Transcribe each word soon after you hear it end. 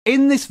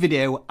In this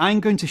video, I'm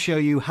going to show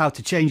you how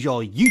to change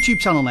your YouTube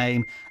channel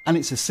name, and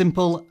it's as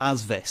simple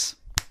as this.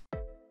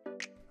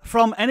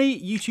 From any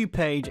YouTube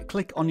page,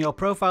 click on your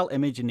profile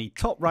image in the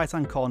top right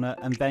hand corner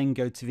and then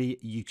go to the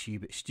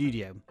YouTube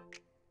studio.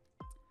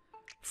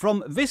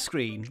 From this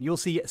screen, you'll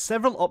see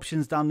several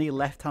options down the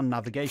left hand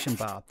navigation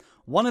bar.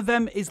 One of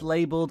them is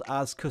labelled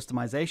as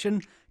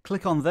customization.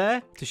 Click on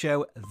there to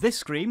show this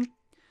screen.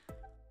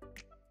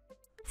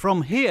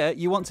 From here,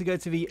 you want to go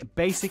to the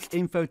basic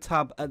info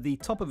tab at the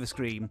top of the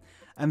screen,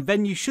 and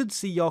then you should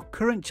see your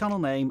current channel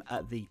name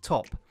at the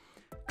top.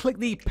 Click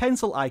the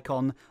pencil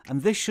icon,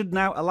 and this should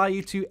now allow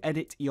you to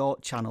edit your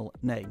channel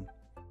name.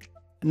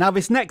 Now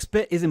this next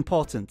bit is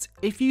important.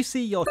 If you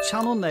see your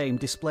channel name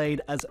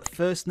displayed as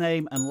first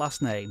name and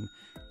last name,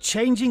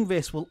 changing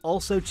this will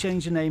also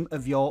change the name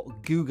of your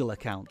Google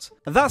account.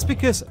 That's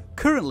because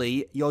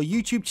currently your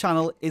YouTube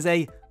channel is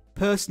a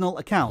personal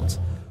account.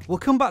 We'll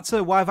come back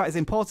to why that is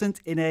important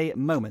in a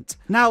moment.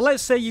 Now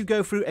let's say you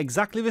go through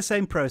exactly the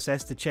same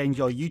process to change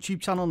your YouTube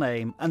channel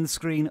name and the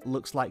screen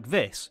looks like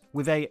this,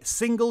 with a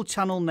single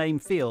channel name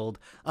field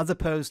as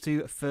opposed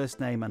to first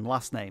name and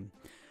last name.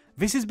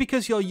 This is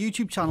because your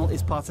YouTube channel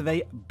is part of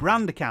a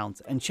brand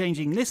account, and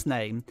changing this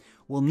name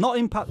will not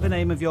impact the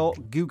name of your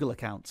Google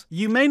account.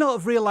 You may not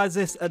have realized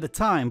this at the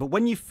time, but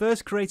when you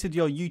first created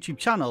your YouTube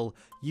channel,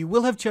 you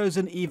will have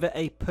chosen either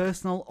a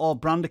personal or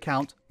brand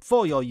account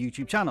for your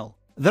YouTube channel.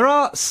 There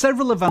are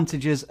several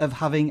advantages of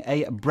having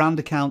a brand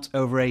account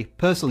over a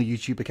personal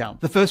YouTube account.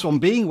 The first one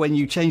being when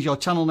you change your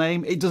channel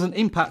name, it doesn't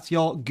impact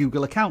your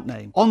Google account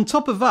name. On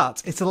top of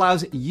that, it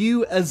allows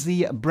you as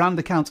the brand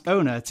account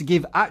owner to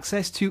give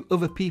access to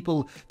other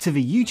people to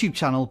the YouTube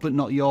channel, but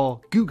not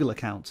your Google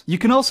account. You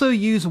can also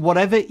use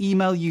whatever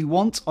email you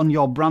want on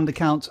your brand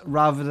account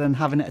rather than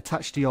having it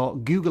attached to your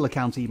Google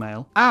account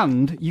email.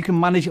 And you can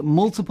manage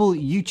multiple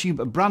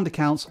YouTube brand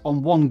accounts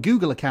on one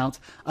Google account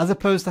as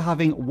opposed to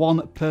having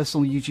one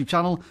personal YouTube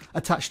channel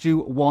attached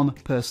to one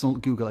personal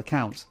Google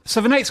account.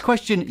 So the next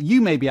question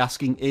you may be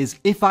asking is,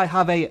 if I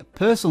have a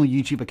personal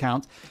YouTube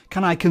account,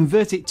 can I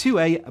convert it to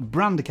a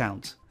brand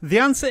account? The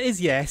answer is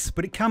yes,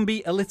 but it can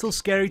be a little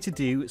scary to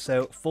do,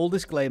 so full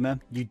disclaimer,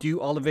 you do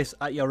all of this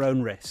at your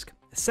own risk.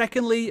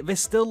 Secondly,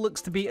 this still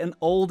looks to be an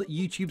old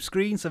YouTube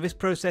screen, so this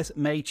process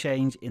may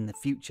change in the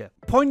future.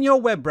 Point your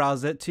web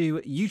browser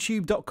to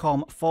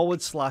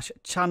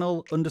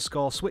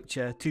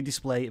youtube.com/channel_switcher to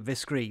display this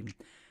screen.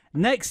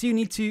 Next, you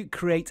need to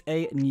create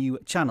a new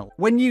channel.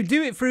 When you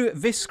do it through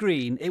this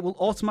screen, it will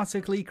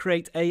automatically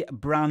create a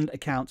brand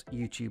account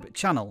YouTube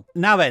channel.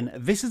 Now then,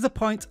 this is the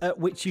point at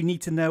which you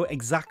need to know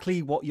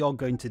exactly what you're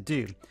going to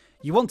do.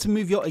 You want to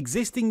move your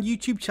existing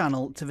YouTube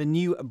channel to the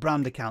new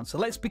brand account, so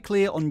let's be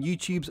clear on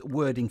YouTube's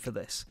wording for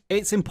this.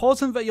 It's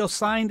important that you're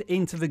signed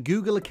into the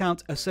Google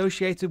account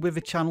associated with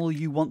the channel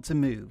you want to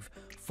move.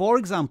 For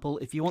example,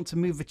 if you want to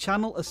move the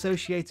channel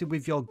associated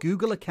with your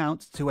Google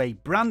account to a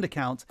brand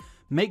account,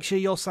 make sure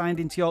you're signed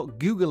into your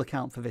Google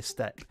account for this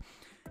step.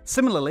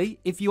 Similarly,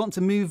 if you want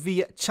to move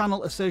the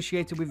channel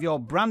associated with your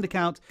brand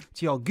account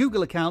to your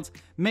Google account,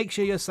 make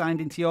sure you're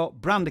signed into your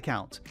brand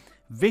account.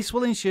 This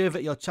will ensure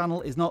that your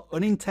channel is not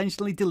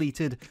unintentionally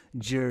deleted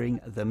during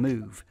the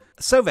move.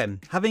 So then,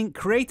 having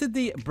created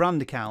the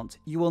brand account,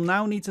 you will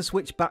now need to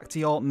switch back to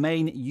your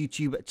main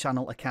YouTube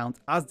channel account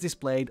as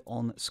displayed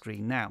on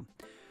screen now.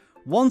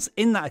 Once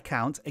in that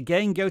account,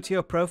 again go to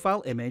your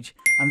profile image,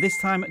 and this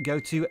time go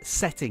to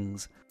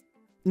Settings.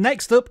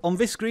 Next up on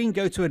this screen,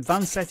 go to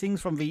Advanced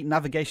Settings from the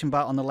navigation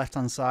bar on the left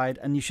hand side,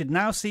 and you should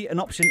now see an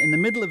option in the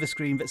middle of the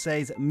screen that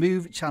says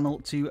Move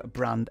Channel to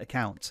Brand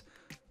Account.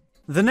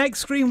 The next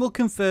screen will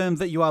confirm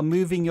that you are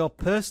moving your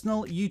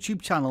personal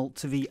YouTube channel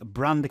to the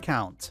brand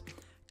account.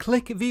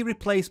 Click the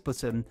Replace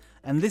button,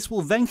 and this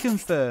will then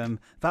confirm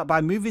that by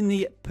moving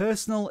the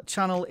personal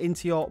channel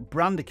into your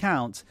brand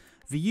account,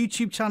 the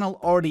YouTube channel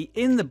already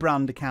in the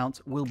brand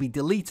account will be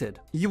deleted.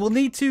 You will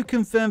need to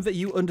confirm that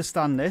you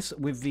understand this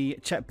with the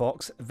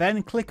checkbox,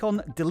 then click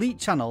on Delete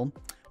Channel,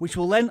 which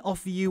will then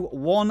offer you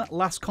one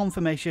last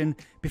confirmation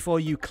before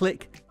you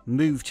click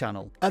Move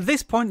Channel. At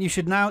this point, you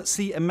should now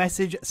see a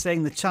message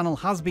saying the channel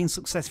has been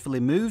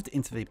successfully moved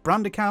into the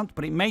brand account,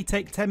 but it may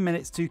take 10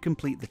 minutes to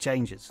complete the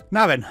changes.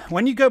 Now then,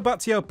 when you go back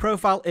to your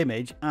profile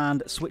image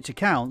and switch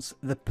accounts,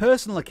 the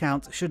personal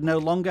account should no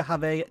longer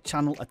have a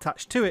channel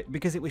attached to it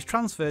because it was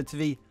transferred to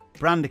the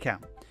brand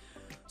account.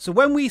 So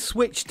when we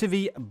switch to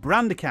the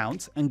brand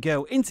account and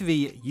go into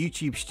the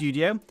YouTube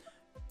Studio,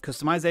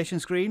 customization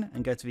screen,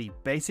 and go to the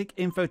basic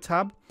info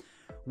tab,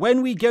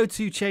 when we go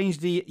to change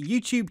the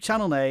YouTube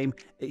channel name,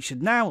 it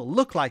should now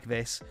look like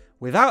this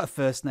without a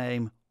first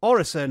name or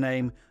a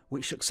surname,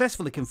 which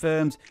successfully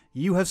confirms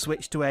you have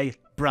switched to a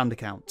brand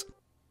account.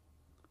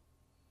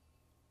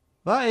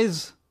 That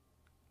is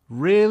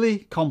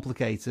really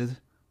complicated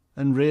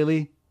and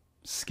really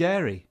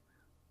scary.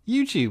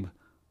 YouTube,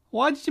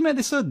 why did you make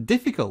this so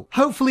difficult?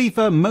 Hopefully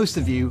for most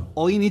of you,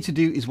 all you need to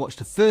do is watch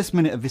the first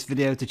minute of this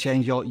video to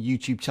change your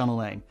YouTube channel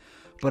name.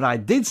 But I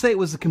did say it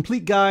was a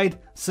complete guide,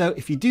 so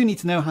if you do need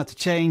to know how to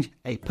change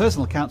a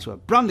personal account to a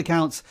brand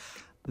account,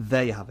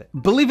 there you have it.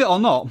 Believe it or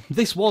not,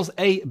 this was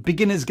a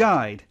beginner's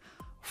guide.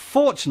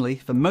 Fortunately,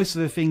 for most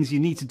of the things you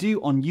need to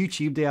do on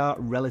YouTube, they are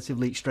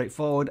relatively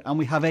straightforward, and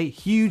we have a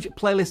huge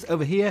playlist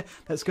over here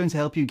that's going to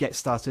help you get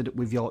started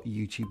with your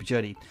YouTube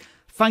journey.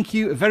 Thank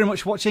you very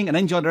much for watching, and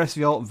enjoy the rest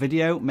of your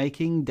video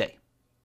making day.